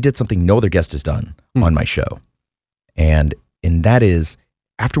valuable, and he did something no other guest has done on my show. And that is,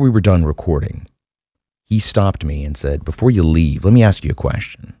 after we were done recording, he stopped me and said, before you leave, let me ask you a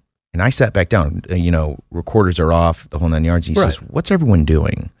question. And I sat back down, recorders are off, the whole 9 yards. And he says, what's everyone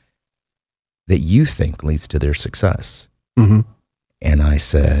doing that you think leads to their success? Mm-hmm. And I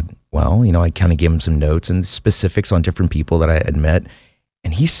said, well, I kind of gave him some notes and specifics on different people that I had met.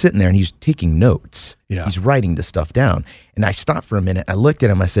 And he's sitting there and he's taking notes. Yeah. He's writing this stuff down. And I stopped for a minute. I looked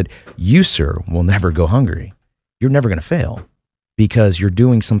at him. I said, you, sir, will never go hungry. You're never going to fail because you're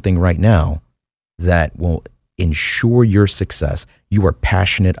doing something right now that will ensure your success. You are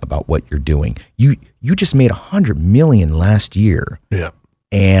passionate about what you're doing. You just made $100 million last year. Yeah.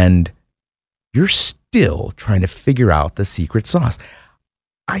 And you're still trying to figure out the secret sauce.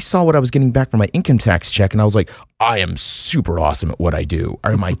 I saw what I was getting back from my income tax check and I was like, I am super awesome at what I do.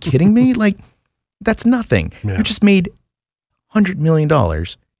 Am I kidding me? Like, That's nothing. Yeah. You just made $100 million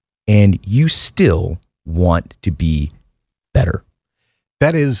and you still want to be better.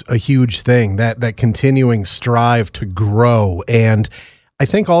 That is a huge thing, that continuing strive to grow. And I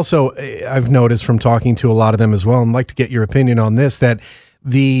think also I've noticed from talking to a lot of them as well, and I'd like to get your opinion on this, that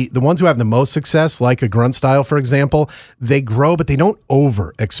the ones who have the most success, like a Grunt Style, for example, they grow, but they don't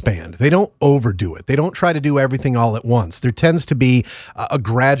over expand. They don't overdo it. They don't try to do everything all at once. There tends to be a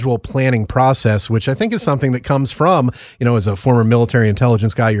gradual planning process, which I think is something that comes from, as a former military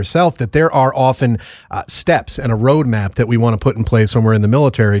intelligence guy yourself, that there are often steps and a roadmap that we want to put in place when we're in the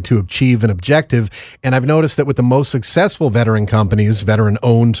military to achieve an objective. And I've noticed that with the most successful veteran companies,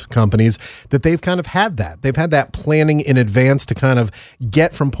 veteran-owned companies, that they've kind of had that. They've had that planning in advance to kind of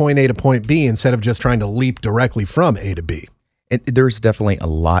get from point A to point B instead of just trying to leap directly from A to B. There's definitely a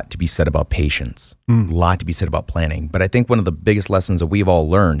lot to be said about patience, a lot to be said about planning. But I think one of the biggest lessons that we've all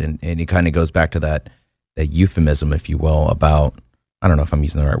learned, and it kind of goes back to that euphemism, if you will, about, I don't know if I'm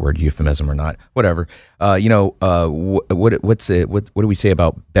using the right word, euphemism or not, whatever. What do we say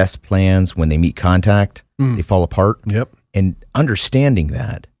about best plans when they meet contact? They fall apart. Yep. And understanding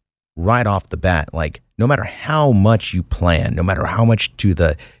that right off the bat, like, no matter how much you plan, no matter how much to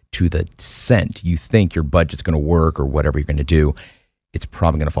the cent you think your budget's going to work or whatever you're going to do, it's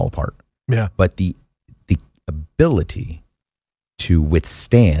probably going to fall apart. Yeah. But the ability to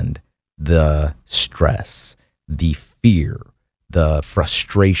withstand the stress, the fear, the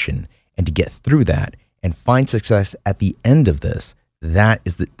frustration, and to get through that and find success at the end of this,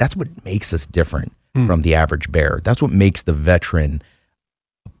 that's what makes us different from the average bear. That's what makes the veteran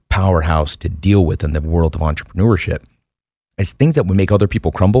powerhouse to deal with in the world of entrepreneurship. As things that would make other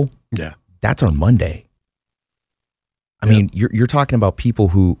people crumble. Yeah. That's our Monday. I mean, you're talking about people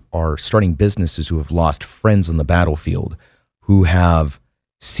who are starting businesses, who have lost friends on the battlefield, who have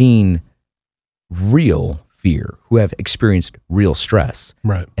seen real fear, who have experienced real stress.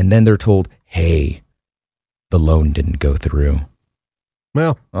 Right. And then they're told, hey, the loan didn't go through.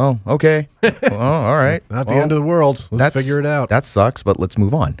 Well, oh, okay. Well, all right. Not the end of the world. Let's figure it out. That sucks, but let's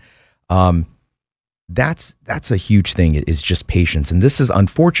move on. That's a huge thing, is just patience. And this is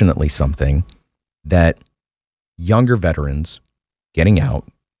unfortunately something that younger veterans getting out,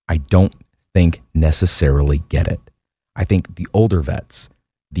 I don't think necessarily get it. I think the older vets,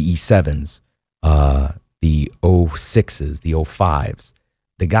 the E7s, the 06s, the 05s,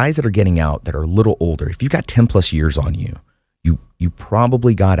 the guys that are getting out that are a little older, if you've got 10 plus years on you, you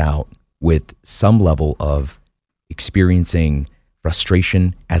probably got out with some level of experiencing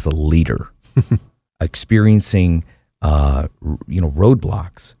frustration as a leader, experiencing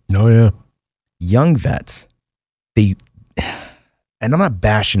roadblocks. Oh yeah. Young vets, and I'm not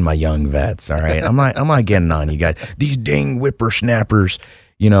bashing my young vets, all right? I'm not getting on you guys. These dang whippersnappers,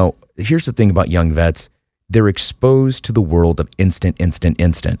 here's the thing about young vets. They're exposed to the world of instant. Look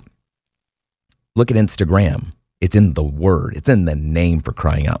at Instagram. It's in the word. It's in the name, for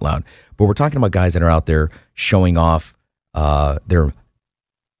crying out loud. But we're talking about guys that are out there showing off their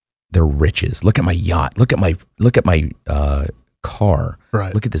riches. Look at my yacht. Look at my car.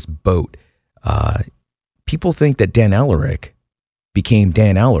 Right. Look at this boat. People think that Dan Ellerick became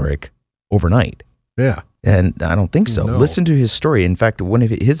Dan Ellerick overnight. Yeah. And I don't think so. No. Listen to his story. In fact, one of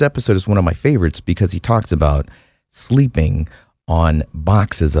his episode is one of my favorites because he talks about sleeping on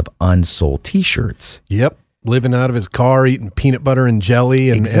boxes of unsold T-shirts. Yep. Living out of his car, eating peanut butter and jelly.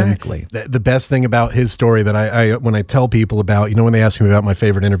 And, exactly. And the best thing about his story that I when I tell people about, when they ask me about my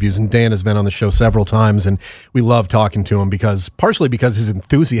favorite interviews, and Dan has been on the show several times, and we love talking to him partially because his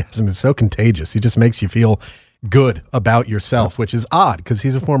enthusiasm is so contagious. He just makes you feel good about yourself, which is odd because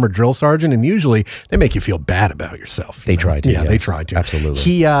he's a former drill sergeant, and usually they make you feel bad about yourself. They try to. Yeah, yes. they try to. Absolutely.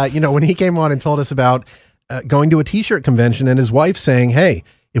 He, when he came on and told us about going to a T-shirt convention and his wife saying, hey,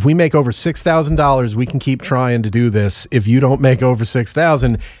 if we make over $6,000, we can keep trying to do this. If you don't make over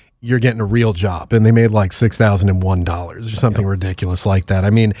 $6,000, you're getting a real job. And they made like $6,001 or something ridiculous like that. I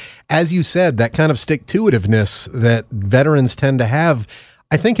mean, as you said, that kind of stick-to-itiveness that veterans tend to have,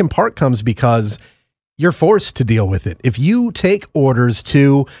 I think in part comes because you're forced to deal with it. If you take orders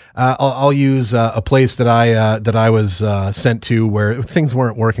to, I'll use a place that I was sent to where things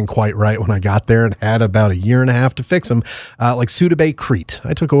weren't working quite right when I got there and had about a year and a half to fix them, like Suda Bay, Crete.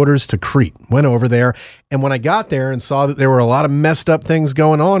 I took orders to Crete, went over there, and when I got there and saw that there were a lot of messed up things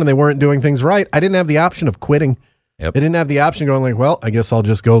going on and they weren't doing things right, I didn't have the option of quitting. Yep. I didn't have the option of going like, well, I guess I'll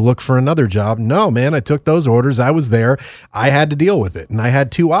just go look for another job. No, man, I took those orders. I was there. I had to deal with it. And I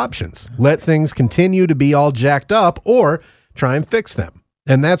had two options. Let things continue to be all jacked up or try and fix them.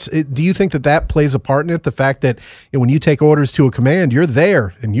 And do you think that plays a part in it? The fact that when you take orders to a command, you're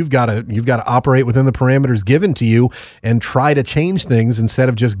there and you've got to operate within the parameters given to you and try to change things instead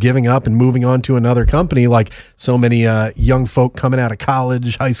of just giving up and moving on to another company like so many young folk coming out of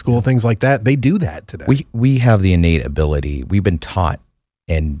college, high school, things like that. They do that today. We have the innate ability. We've been taught,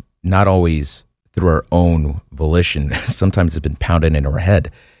 and not always through our own volition, sometimes it's been pounded into our head,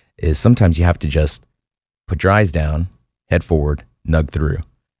 is sometimes you have to just put your eyes down, head forward, nug through.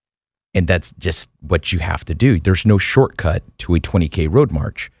 And that's just what you have to do. There's no shortcut to a 20K road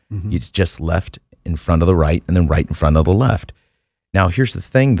march. Mm-hmm. It's just left in front of the right and then right in front of the left. Now, here's the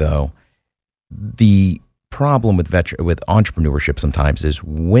thing, though. The problem with entrepreneurship sometimes is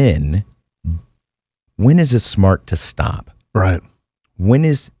when is it smart to stop? Right. When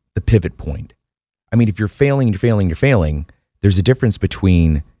is the pivot point? I mean, if you're failing, there's a difference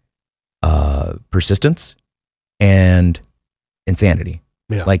between persistence and insanity.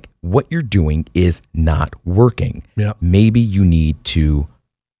 Yeah. Like what you're doing is not working. Yeah. Maybe you need to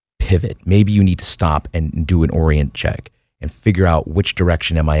pivot. Maybe you need to stop and do an orient check and figure out which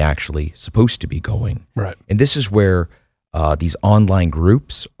direction am I actually supposed to be going. Right. And this is where these online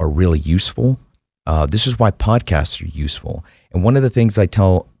groups are really useful. This is why podcasts are useful. And one of the things I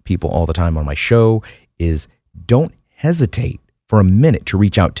tell people all the time on my show is don't hesitate for a minute to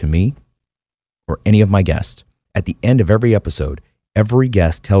reach out to me or any of my guests. At the end of every episode, every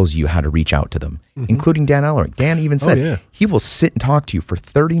guest tells you how to reach out to them, including Dan Ellering. Dan even said he will sit and talk to you for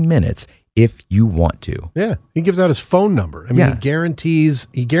 30 minutes if you want to. Yeah. He gives out his phone number. I mean, he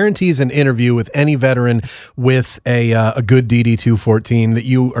guarantees an interview with any veteran with a good DD-214 that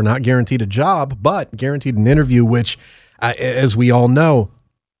you are not guaranteed a job, but guaranteed an interview, which, as we all know,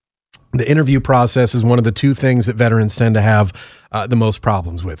 the interview process is one of the two things that veterans tend to have the most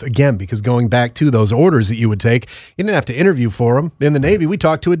problems with. Again, because going back to those orders that you would take, you didn't have to interview for them. In the Navy, we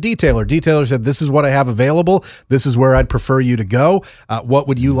talked to a detailer. Detailer said, this is what I have available. This is where I'd prefer you to go. What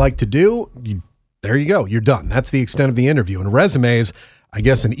would you like to do? There you go. You're done. That's the extent of the interview. And resumes, I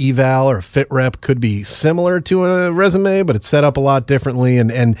guess an eval or a fit rep could be similar to a resume, but it's set up a lot differently.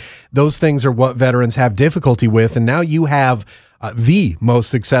 And those things are what veterans have difficulty with. And now you have the most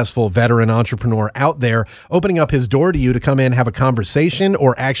successful veteran entrepreneur out there opening up his door to you to come in, have a conversation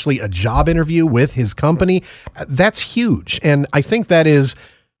or actually a job interview with his company. That's huge. And I think that is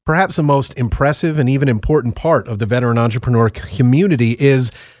perhaps the most impressive and even important part of the veteran entrepreneur community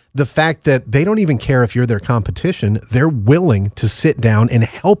is the fact that they don't even care if you're their competition. They're willing to sit down and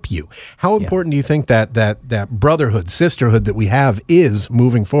help you. How important do you think that brotherhood, sisterhood that we have is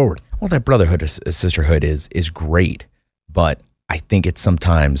moving forward? Well, that brotherhood or sisterhood is great, but I think it's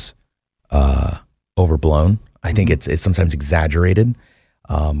sometimes overblown. I think it's sometimes exaggerated.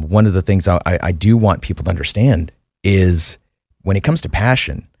 One of the things I do want people to understand is when it comes to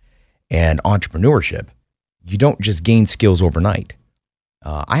passion and entrepreneurship, you don't just gain skills overnight.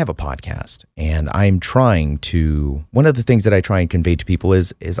 I have a podcast, and I'm trying to. One of the things that I try and convey to people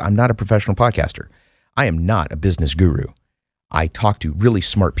is I'm not a professional podcaster. I am not a business guru. I talk to really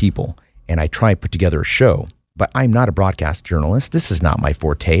smart people, and I try and put together a show. But I'm not a broadcast journalist. This is not my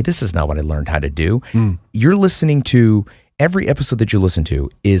forte. This is not what I learned how to do. You're listening to, every episode that you listen to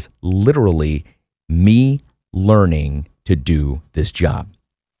is literally me learning to do this job.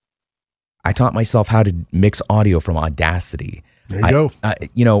 I taught myself how to mix audio from Audacity. There you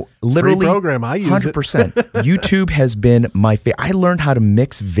go. Literally free program. I use 100%. YouTube has been my favorite. I learned how to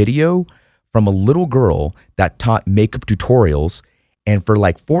mix video from a little girl that taught makeup tutorials. And for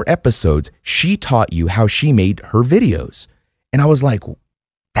like 4 episodes, she taught you how she made her videos. And I was like,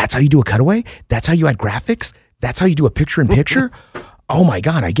 that's how you do a cutaway? That's how you add graphics? That's how you do a picture-in-picture? Oh my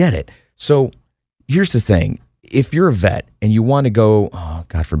God, I get it. So here's the thing. If you're a vet and you want to go, oh,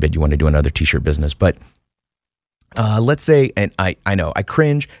 God forbid you want to do another t-shirt business, but let's say, and I know, I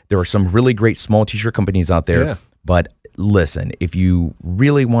cringe. There are some really great small t-shirt companies out there. Yeah. But listen, if you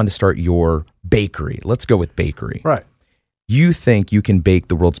really want to start your bakery, let's go with bakery. Right. You think you can bake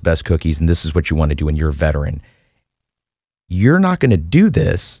the world's best cookies and this is what you want to do and you're a veteran. You're not going to do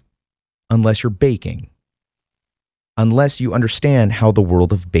this unless you're baking, unless you understand how the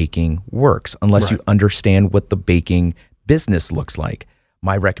world of baking works, unless you understand what the baking business looks like.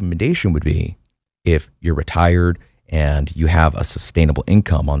 My recommendation would be if you're retired and you have a sustainable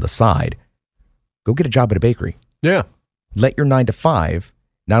income on the side, go get a job at a bakery. Yeah. Let your 9 to 5,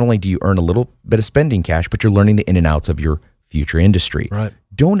 not only do you earn a little bit of spending cash, but you're learning the in and outs of your future industry. Right.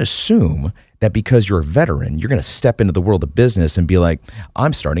 Don't assume that because you're a veteran, you're going to step into the world of business and be like,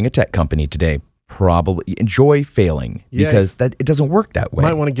 I'm starting a tech company today. probably enjoy failing because that it doesn't work that way.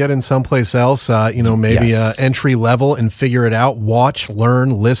 Might want to get in someplace else, maybe Yes. entry level and figure it out. Watch,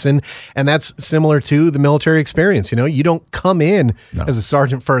 learn, listen. And that's similar to the military experience. You don't come in as a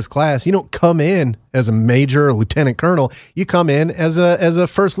sergeant first class. You don't come in as a major or lieutenant colonel. You come in as a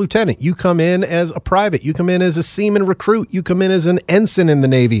first lieutenant. You come in as a private. You come in as a seaman recruit. You come in as an ensign in the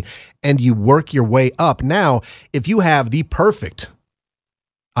Navy, and you work your way up. Now, if you have the perfect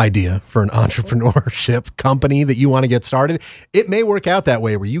idea for an entrepreneurship company that you want to get started, it may work out that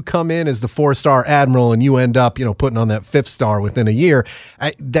way where you come in as the 4-star admiral and you end up, putting on that 5th star within a year.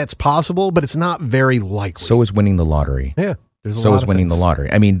 That's possible, but it's not very likely. So is winning the lottery. Yeah. So is winning the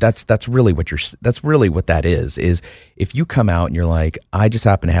lottery. I mean, that's really what what that is if you come out and you're like, I just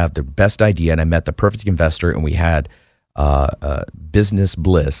happen to have the best idea and I met the perfect investor and we had business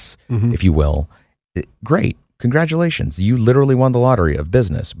bliss, if you will. Great. Congratulations. You literally won the lottery of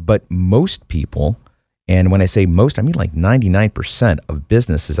business. But most people, and when I say most, I mean like 99% of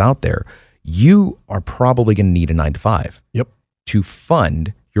businesses out there, you are probably going to need a 9-to-5 to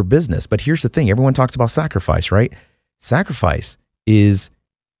fund your business. But here's the thing. Everyone talks about sacrifice, right? Sacrifice is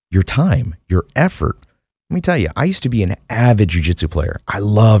your time, your effort. Let me tell you, I used to be an avid jiu-jitsu player. I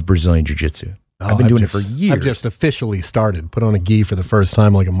love Brazilian jiu-jitsu. I've been doing it for years. I've just officially started, put on a gi for the first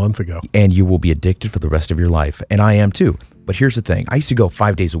time like a month ago. And you will be addicted for the rest of your life. And I am too. But here's the thing. I used to go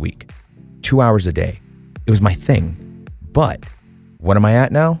 5 days a week, 2 hours a day. It was my thing. But what am I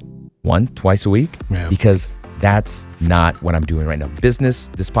at now? 1, twice a week? Yeah. Because that's not what I'm doing right now. Business,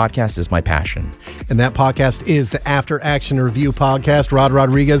 this podcast is my passion. And that podcast is the After Action Review podcast. Rod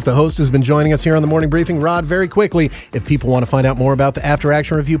Rodriguez, the host, has been joining us here on the Morning Briefing. Rod, very quickly, if people want to find out more about the After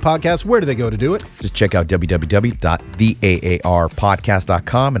Action Review podcast, where do they go to do it? Just check out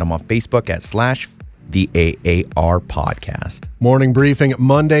www.theaarpodcast.com, and I'm on Facebook at /TheAAR Podcast. Morning Briefing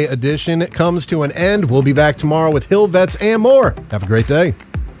Monday edition comes to an end. We'll be back tomorrow with Hill Vets and more. Have a great day.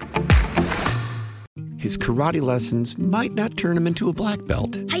 His karate lessons might not turn him into a black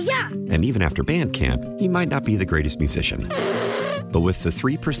belt. Hi-ya! And even after band camp, he might not be the greatest musician. But with the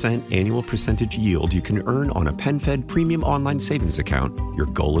 3% annual percentage yield you can earn on a PenFed premium online savings account, your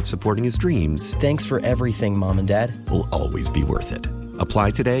goal of supporting his dreams Thanks for everything, Mom and Dad. will always be worth it.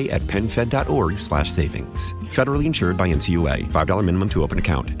 Apply today at PenFed.org/savings. Federally insured by NCUA. $5 minimum to open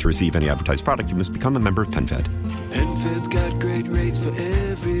account. To receive any advertised product, you must become a member of PenFed. PenFed's got great rates for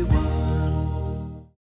everyone.